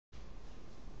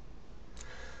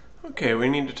Okay, we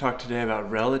need to talk today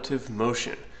about relative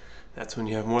motion. That's when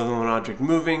you have more than one object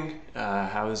moving.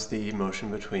 How is the motion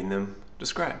between them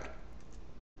described?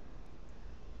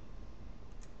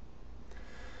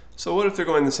 So what if they're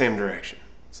going the same direction?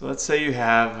 So let's say you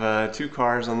have two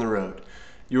cars on the road.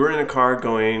 You're in a car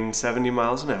going 70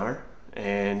 miles an hour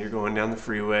and you're going down the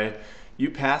freeway.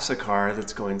 You pass a car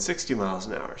that's going 60 miles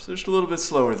an hour, so just a little bit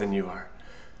slower than you are.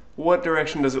 What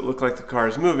direction does it look like the car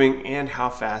is moving, and how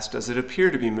fast does it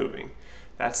appear to be moving?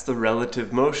 That's the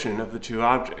relative motion of the two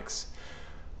objects.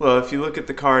 Well, if you look at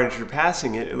the car as you're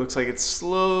passing it, it looks like it's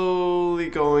slowly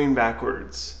going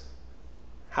backwards.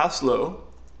 How slow?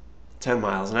 10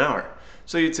 miles an hour.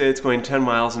 So you'd say it's going 10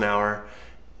 miles an hour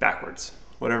backwards,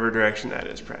 whatever direction that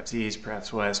is, perhaps east,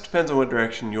 perhaps west, depends on what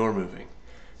direction you're moving.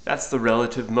 That's the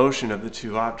relative motion of the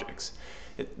two objects.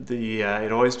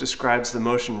 It always describes the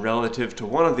motion relative to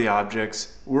one of the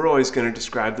objects. We're always going to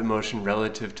describe the motion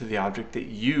relative to the object that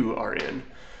you are in.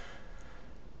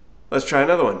 Let's try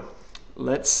another one.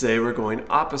 Let's say we're going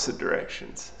opposite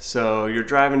directions. So you're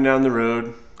driving down the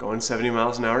road, going 70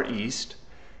 miles an hour east,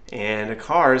 and a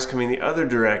car is coming the other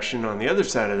direction on the other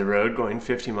side of the road, going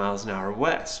 50 miles an hour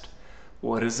west.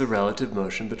 What is the relative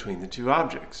motion between the two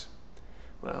objects?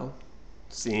 Well,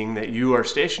 seeing that you are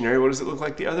stationary, what does it look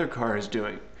like the other car is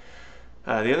doing?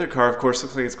 The other car, of course,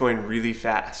 looks like it's going really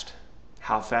fast.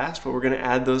 How fast? Well, we're going to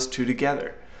add those two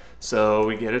together. So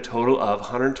we get a total of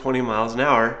 120 miles an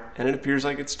hour, and it appears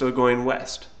like it's still going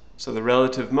west. So the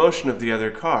relative motion of the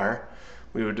other car,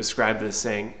 we would describe this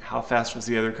saying, how fast was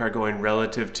the other car going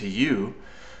relative to you?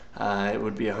 It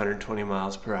would be 120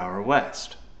 miles per hour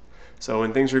west. So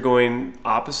when things are going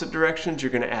opposite directions,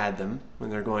 you're going to add them. When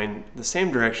they're going the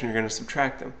same direction, you're going to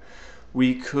subtract them.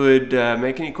 We could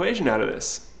make an equation out of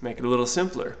this, make it a little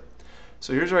simpler.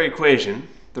 So here's our equation.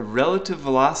 The relative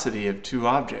velocity of two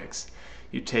objects.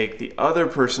 You take the other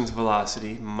person's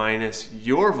velocity minus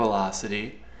your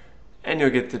velocity, and you'll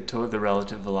get the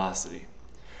relative velocity.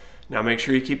 Now make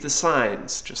sure you keep the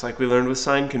signs, just like we learned with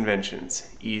sign conventions.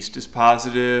 East is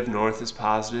positive, north is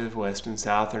positive, west and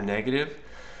south are negative.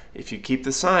 If you keep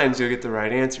the signs, you'll get the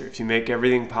right answer. If you make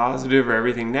everything positive or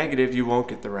everything negative, you won't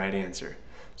get the right answer.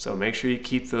 So make sure you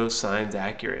keep those signs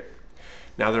accurate.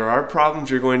 Now there are problems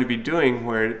you're going to be doing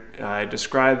where it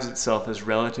describes itself as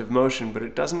relative motion, but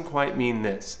it doesn't quite mean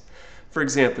this. For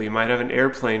example, you might have an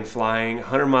airplane flying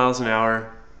 100 miles an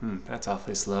hour, that's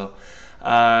awfully slow,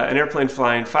 an airplane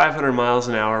flying 500 miles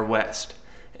an hour west,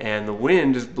 and the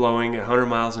wind is blowing 100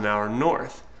 miles an hour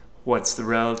north. What's the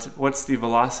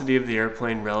velocity of the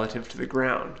airplane relative to the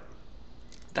ground?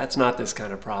 That's not this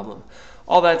kind of problem.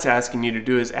 All that's asking you to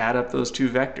do is add up those two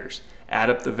vectors.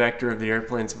 Add up the vector of the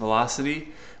airplane's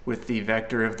velocity with the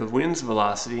vector of the wind's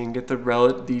velocity and get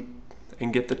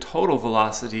the total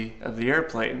velocity of the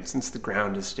airplane since the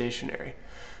ground is stationary.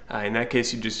 In that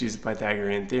case, you just use the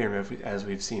Pythagorean theorem as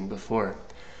we've seen before.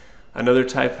 Another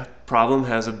type problem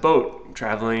has a boat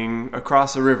traveling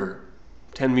across a river.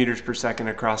 10 meters per second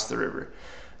across the river.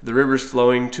 The river's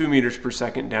flowing 2 meters per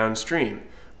second downstream.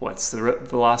 What's the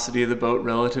velocity of the boat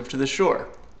relative to the shore?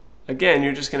 Again,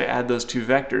 you're just going to add those two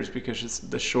vectors because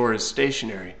the shore is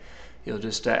stationary. You'll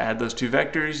just add those two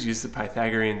vectors, use the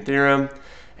Pythagorean theorem,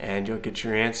 and you'll get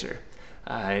your answer.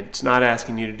 It's not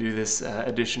asking you to do this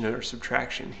addition or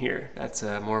subtraction here. That's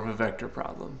more of a vector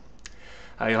problem.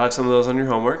 You'll have some of those on your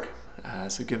homework,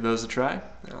 so give those a try,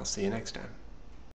 and I'll see you next time.